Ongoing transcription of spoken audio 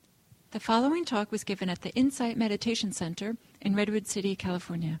The following talk was given at the Insight Meditation Center in Redwood City,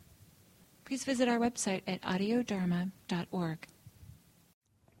 California. Please visit our website at audiodharma.org.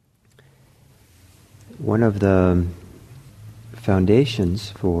 One of the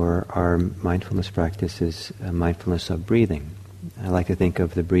foundations for our mindfulness practice is mindfulness of breathing. I like to think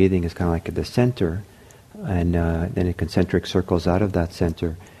of the breathing as kind of like at the center, and then in concentric circles out of that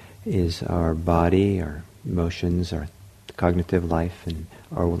center is our body, our emotions, our cognitive life, and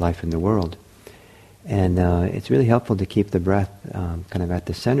our life in the world. And it's really helpful to keep the breath kind of at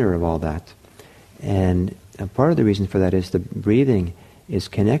the center of all that. And part of the reason for that is the breathing is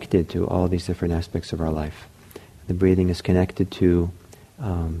connected to all these different aspects of our life. The breathing is connected to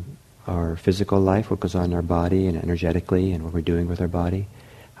our physical life, what goes on in our body and energetically, and what we're doing with our body.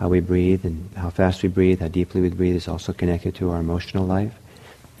 How we breathe and how fast we breathe, how deeply we breathe is also connected to our emotional life,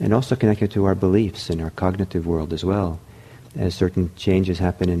 and also connected to our beliefs and our cognitive world as well. As certain changes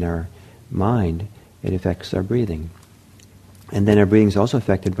happen in our mind, it affects our breathing. And then our breathing is also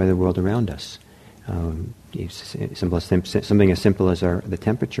affected by the world around us. Something as simple as the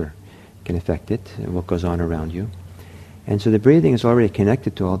temperature can affect it, and what goes on around you. And so the breathing is already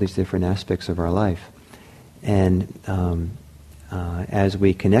connected to all these different aspects of our life. And as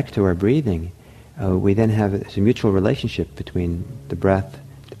we connect to our breathing, we then have a mutual relationship between the breath,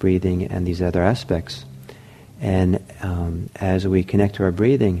 the breathing, and these other aspects. And as we connect to our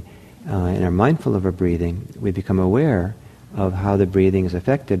breathing and are mindful of our breathing, we become aware of how the breathing is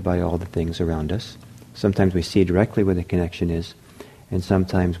affected by all the things around us. Sometimes we see directly where the connection is, and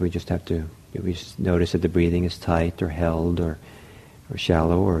sometimes we just notice that the breathing is tight or held or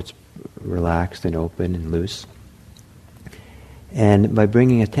shallow, or it's relaxed and open and loose. And by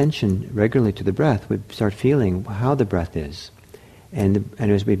bringing attention regularly to the breath, we start feeling how the breath is. And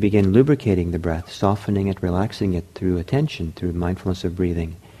as we begin lubricating the breath, softening it, relaxing it through attention, through mindfulness of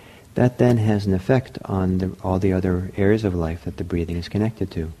breathing, that then has an effect on all the other areas of life that the breathing is connected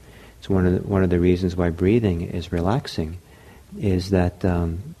to. It's one of the reasons why breathing is relaxing, is that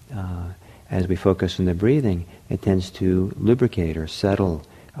as we focus on the breathing, it tends to lubricate or settle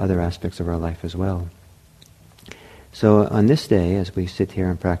other aspects of our life as well. So on this day, as we sit here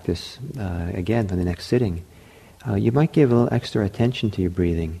and practice again for the next sitting, you might give a little extra attention to your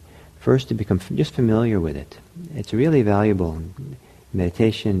breathing. First, to become just familiar with it. It's really valuable in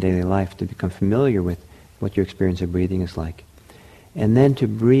meditation, daily life, to become familiar with what your experience of breathing is like. And then to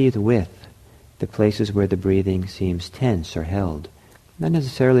breathe with the places where the breathing seems tense or held. Not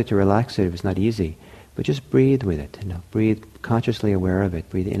necessarily to relax it if it's not easy, but just breathe with it. Breathe consciously aware of it.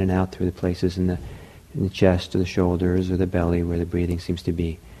 Breathe in and out through the places in the chest or the shoulders or the belly where the breathing seems to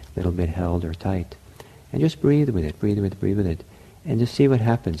be a little bit held or tight. And just breathe with it, breathe with it, and just see what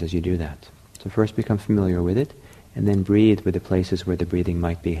happens as you do that. So first become familiar with it, and then breathe with the places where the breathing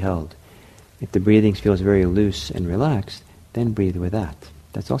might be held. If the breathing feels very loose and relaxed, then breathe with that.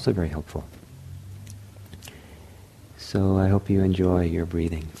 That's also very helpful. So I hope you enjoy your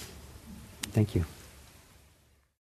breathing. Thank you.